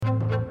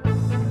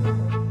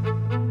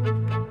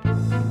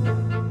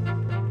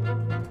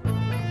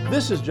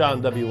This is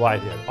John W.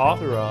 Whitehead,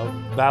 author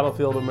of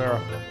Battlefield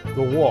America,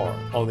 The War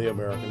on the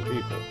American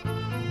People,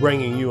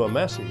 bringing you a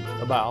message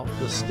about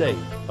the state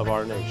of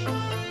our nation.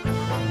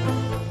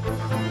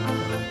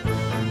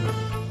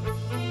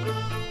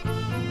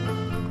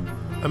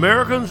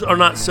 Americans are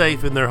not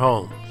safe in their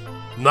homes,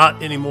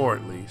 not anymore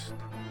at least.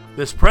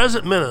 This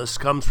present menace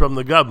comes from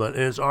the government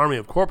and its army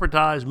of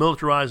corporatized,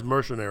 militarized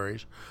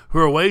mercenaries who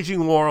are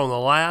waging war on the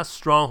last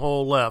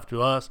stronghold left to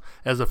us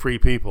as a free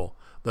people,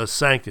 the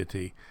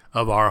sanctity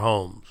of our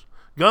homes.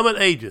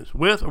 Government agents,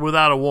 with or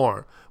without a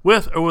warrant,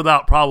 with or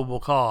without probable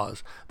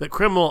cause that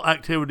criminal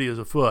activity is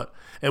afoot,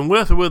 and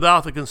with or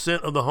without the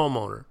consent of the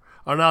homeowner,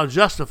 are now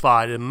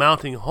justified in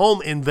mounting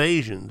home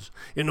invasions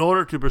in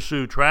order to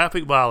pursue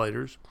traffic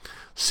violators,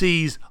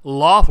 seize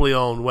lawfully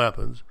owned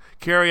weapons,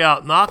 carry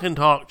out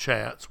knock-and-talk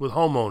chats with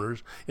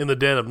homeowners in the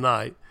dead of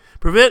night,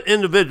 prevent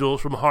individuals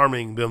from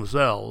harming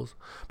themselves,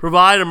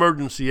 provide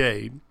emergency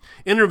aid,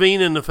 intervene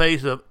in the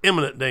face of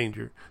imminent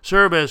danger,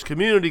 serve as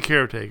community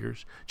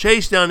caretakers,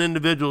 chase down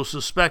individuals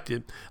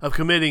suspected of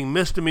committing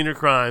misdemeanor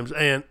crimes,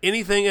 and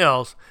anything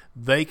else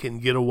they can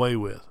get away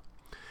with.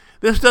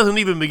 This doesn't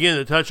even begin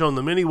to touch on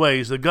the many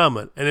ways the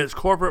government and its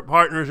corporate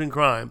partners in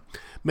crime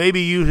may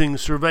be using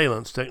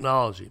surveillance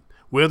technology,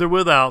 with or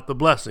without the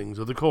blessings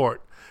of the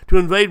court, to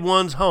invade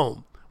one's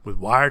home with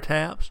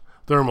wiretaps,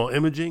 thermal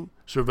imaging,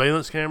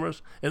 surveillance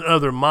cameras, and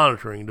other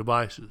monitoring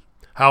devices.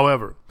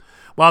 However,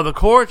 while the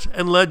courts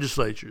and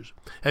legislatures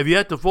have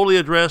yet to fully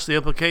address the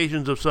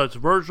implications of such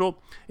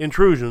virtual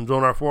intrusions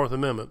on our Fourth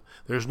Amendment,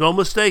 there's no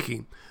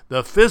mistaking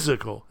the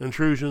physical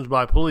intrusions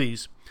by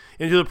police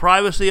into the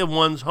privacy of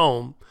one's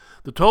home,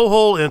 the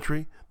tow-hole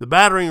entry, the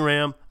battering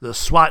ram, the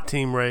SWAT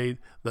team raid,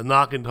 the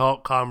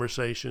knock-and-talk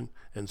conversation,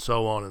 and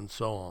so on and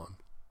so on.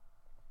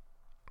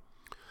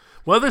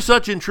 Whether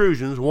such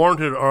intrusions,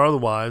 warranted or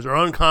otherwise, are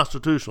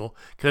unconstitutional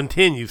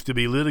continues to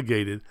be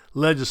litigated,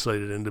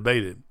 legislated, and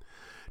debated.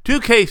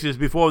 Two cases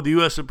before the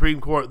U.S. Supreme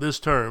Court this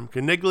term,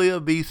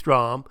 Caniglia v.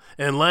 Strom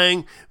and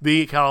Lang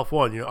v.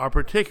 California, are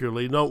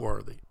particularly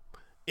noteworthy.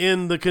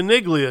 In the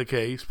Caniglia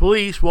case,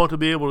 police want to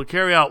be able to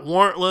carry out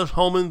warrantless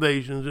home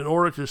invasions in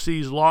order to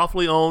seize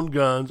lawfully owned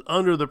guns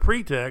under the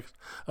pretext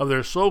of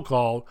their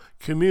so-called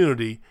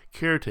community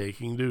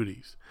caretaking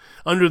duties.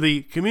 Under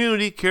the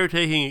community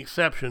caretaking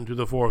exception to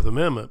the Fourth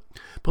Amendment,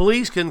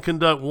 police can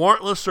conduct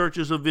warrantless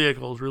searches of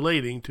vehicles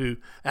relating to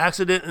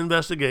accident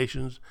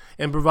investigations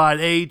and provide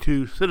aid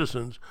to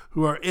citizens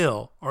who are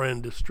ill or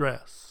in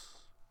distress.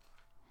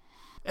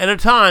 At a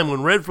time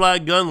when red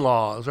flag gun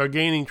laws are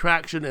gaining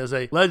traction as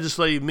a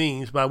legislative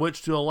means by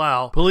which to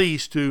allow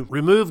police to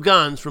remove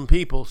guns from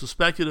people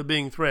suspected of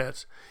being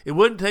threats, it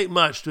wouldn't take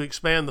much to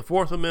expand the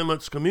Fourth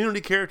Amendment's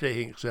community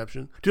caretaking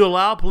exception to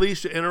allow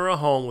police to enter a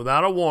home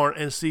without a warrant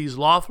and seize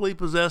lawfully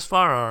possessed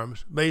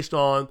firearms based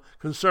on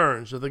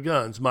concerns that the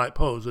guns might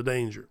pose a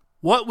danger.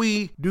 What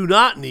we do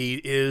not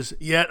need is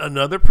yet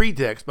another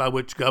pretext by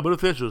which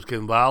government officials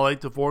can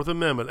violate the Fourth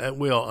Amendment at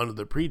will under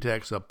the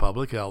pretext of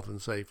public health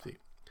and safety.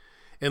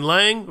 In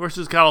Lang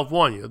v.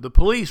 California, the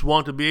police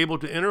want to be able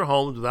to enter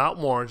homes without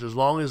warrants as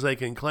long as they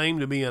can claim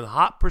to be in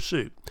hot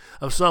pursuit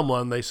of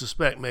someone they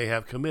suspect may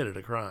have committed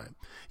a crime.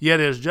 Yet,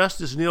 as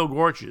Justice Neil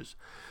Gorsuch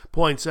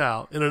points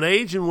out, in an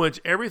age in which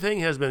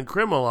everything has been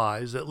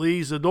criminalized, that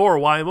leaves the door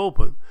wide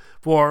open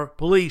for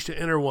police to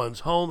enter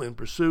one's home in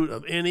pursuit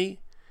of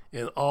any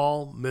and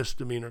all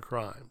misdemeanor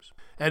crimes.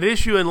 At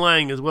issue in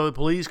Lang is whether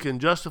police can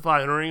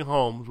justify entering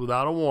homes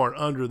without a warrant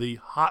under the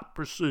hot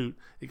pursuit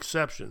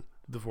exception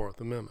to the Fourth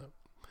Amendment.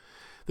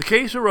 The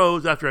case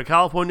arose after a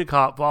California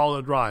cop followed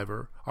a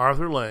driver,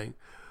 Arthur Lang,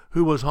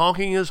 who was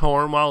honking his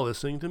horn while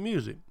listening to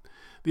music.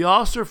 The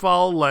officer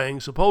followed Lang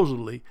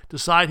supposedly to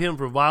cite him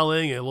for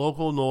violating a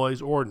local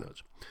noise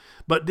ordinance,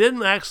 but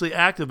didn't actually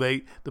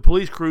activate the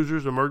police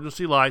cruiser's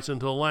emergency lights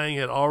until Lang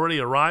had already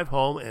arrived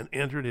home and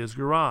entered his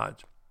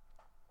garage.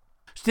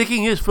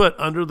 Sticking his foot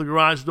under the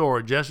garage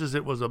door just as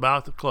it was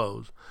about to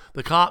close,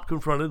 the cop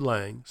confronted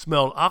Lang,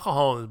 smelled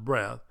alcohol in his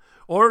breath,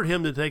 ordered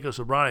him to take a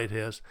sobriety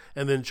test,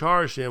 and then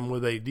charged him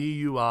with a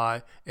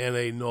DUI and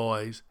a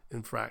noise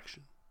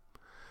infraction.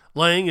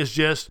 Lang is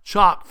just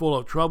chock full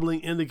of troubling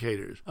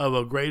indicators of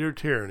a greater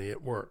tyranny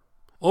at work.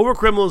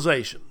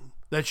 Overcriminalization,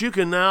 that you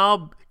can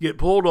now get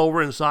pulled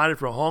over and cited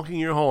for honking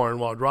your horn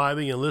while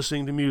driving and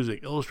listening to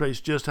music,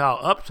 illustrates just how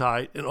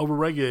uptight and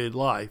overregulated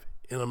life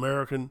in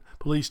American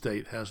police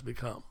state has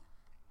become.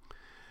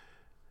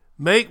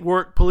 Make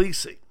work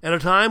policing. At a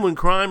time when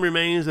crime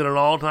remains at an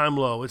all-time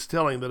low, it's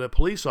telling that a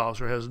police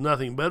officer has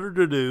nothing better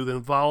to do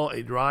than follow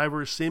a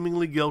driver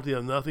seemingly guilty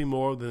of nothing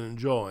more than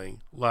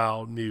enjoying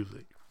loud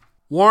music.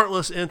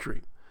 Warrantless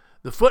entry.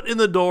 The foot in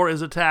the door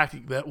is a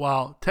tactic that,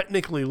 while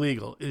technically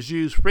legal, is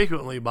used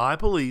frequently by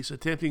police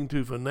attempting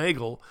to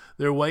finagle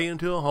their way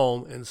into a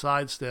home and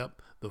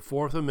sidestep the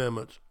Fourth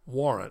Amendment's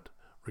warrant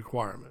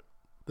requirement,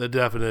 the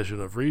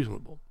definition of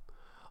reasonable.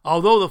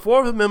 Although the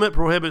Fourth Amendment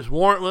prohibits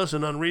warrantless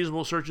and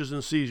unreasonable searches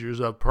and seizures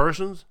of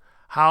persons,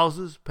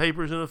 houses,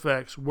 papers, and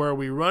effects, where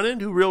we run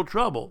into real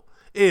trouble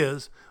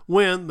is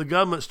when the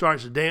government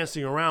starts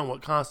dancing around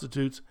what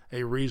constitutes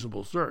a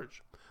reasonable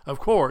search. Of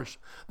course,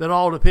 that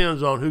all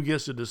depends on who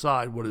gets to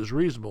decide what is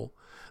reasonable.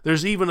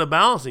 There's even a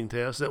balancing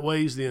test that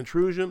weighs the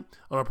intrusion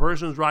on a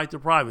person's right to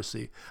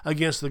privacy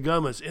against the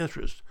government's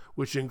interests,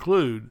 which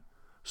include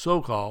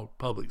so-called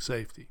public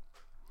safety.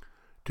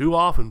 Too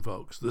often,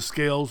 folks, the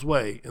scales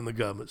weigh in the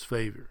government's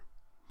favor.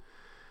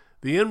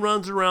 The end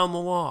runs around the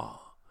law.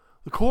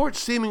 The courts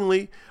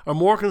seemingly are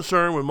more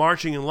concerned with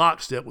marching in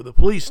lockstep with the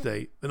police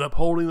state than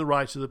upholding the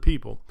rights of the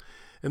people,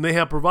 and they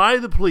have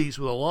provided the police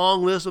with a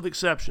long list of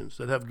exceptions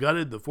that have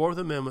gutted the Fourth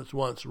Amendment's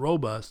once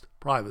robust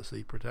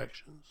privacy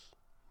protections.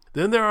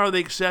 Then there are the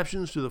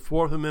exceptions to the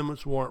Fourth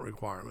Amendment's warrant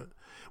requirement,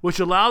 which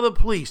allow the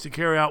police to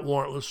carry out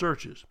warrantless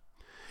searches,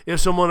 if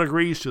someone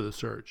agrees to the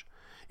search,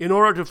 in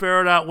order to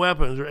ferret out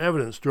weapons or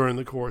evidence during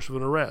the course of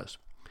an arrest,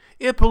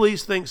 if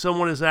police think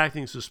someone is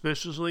acting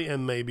suspiciously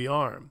and may be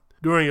armed,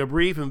 during a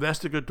brief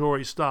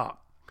investigatory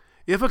stop,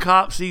 if a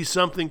cop sees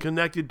something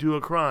connected to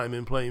a crime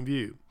in plain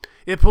view,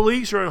 if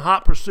police are in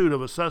hot pursuit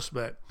of a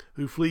suspect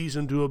who flees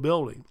into a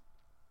building,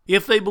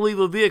 if they believe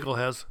a vehicle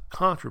has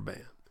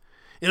contraband,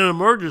 in an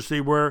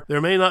emergency where there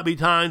may not be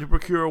time to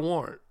procure a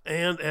warrant,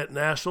 and at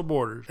national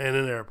borders and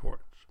in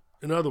airports.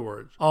 In other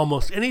words,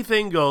 almost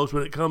anything goes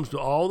when it comes to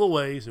all the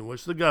ways in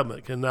which the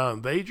government can now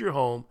invade your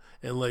home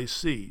and lay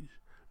siege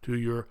to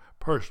your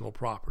personal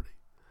property.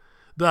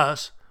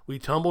 Thus, we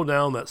tumble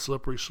down that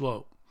slippery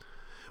slope,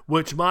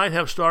 which might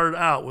have started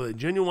out with a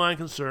genuine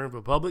concern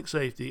for public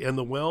safety and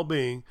the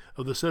well-being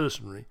of the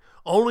citizenry,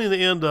 only to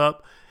end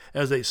up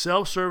as a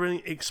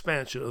self-serving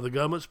expansion of the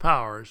government's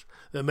powers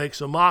that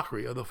makes a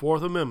mockery of the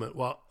Fourth Amendment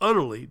while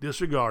utterly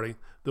disregarding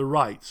the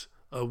rights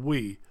of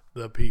we,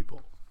 the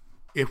people.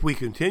 If we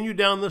continue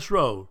down this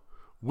road,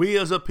 we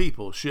as a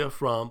people shift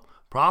from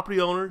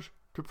property owners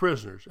to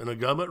prisoners in a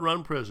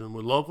government-run prison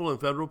with local and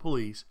federal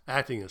police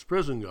acting as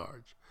prison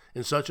guards.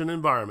 In such an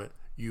environment,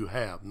 you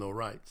have no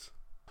rights.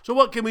 So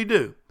what can we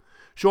do,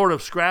 short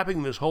of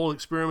scrapping this whole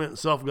experiment in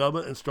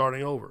self-government and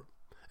starting over?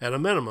 At a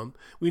minimum,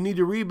 we need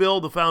to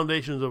rebuild the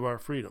foundations of our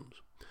freedoms.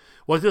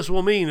 What this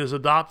will mean is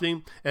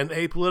adopting an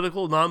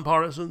apolitical,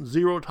 nonpartisan,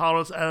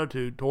 zero-tolerance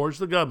attitude towards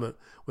the government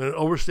when it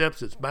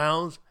oversteps its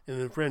bounds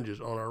and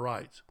infringes on our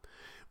rights.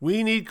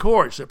 We need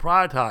courts that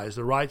prioritize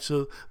the rights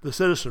of the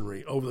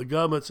citizenry over the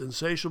government's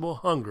insatiable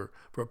hunger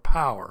for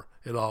power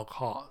at all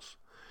costs.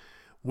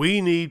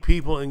 We need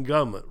people in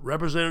government,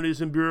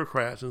 representatives and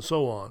bureaucrats and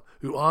so on,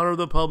 who honor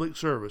the public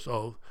service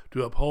oath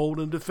to uphold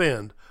and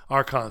defend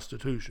our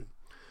Constitution.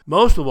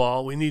 Most of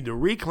all, we need to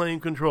reclaim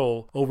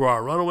control over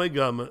our runaway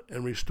government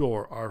and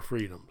restore our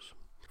freedoms.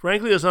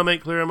 Frankly, as I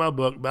make clear in my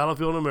book,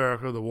 Battlefield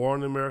America, The War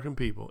on the American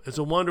People, it's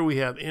a wonder we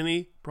have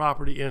any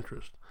property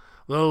interest,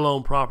 let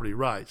alone property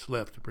rights,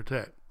 left to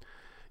protect.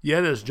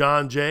 Yet, as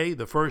John Jay,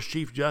 the first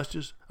Chief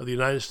Justice of the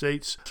United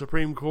States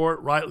Supreme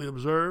Court, rightly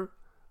observed,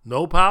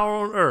 no power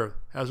on earth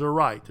has a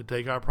right to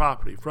take our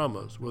property from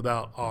us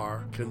without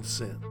our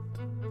consent.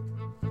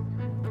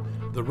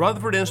 The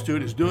Rutherford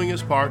Institute is doing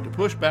its part to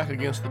push back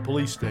against the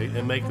police state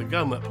and make the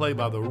government play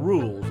by the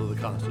rules of the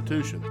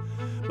Constitution.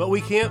 But we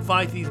can't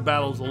fight these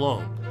battles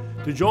alone.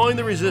 To join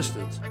the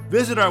resistance,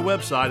 visit our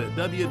website at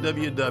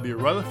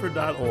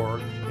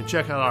www.rutherford.org and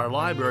check out our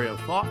library of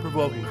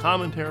thought-provoking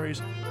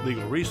commentaries,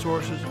 legal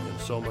resources,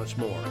 and so much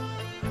more.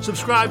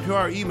 Subscribe to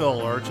our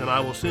email alerts and I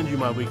will send you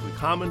my weekly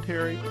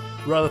commentary,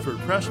 Rutherford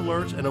Press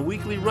Alerts, and a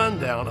weekly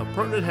rundown of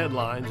pertinent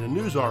headlines and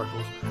news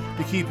articles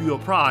to keep you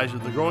apprised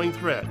of the growing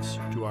threats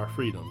to our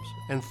freedoms.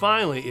 And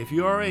finally, if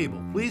you are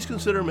able, please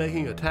consider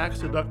making a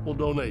tax-deductible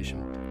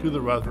donation to the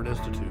Rutherford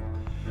Institute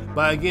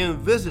by again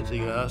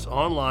visiting us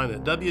online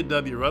at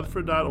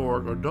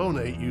www.rutherford.org or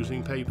donate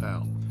using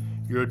PayPal.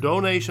 Your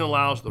donation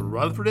allows the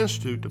Rutherford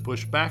Institute to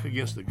push back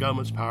against the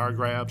government's power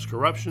grabs,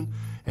 corruption,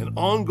 and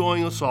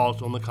ongoing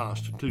assaults on the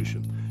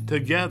Constitution.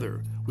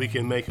 Together, we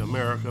can make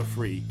America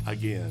free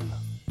again.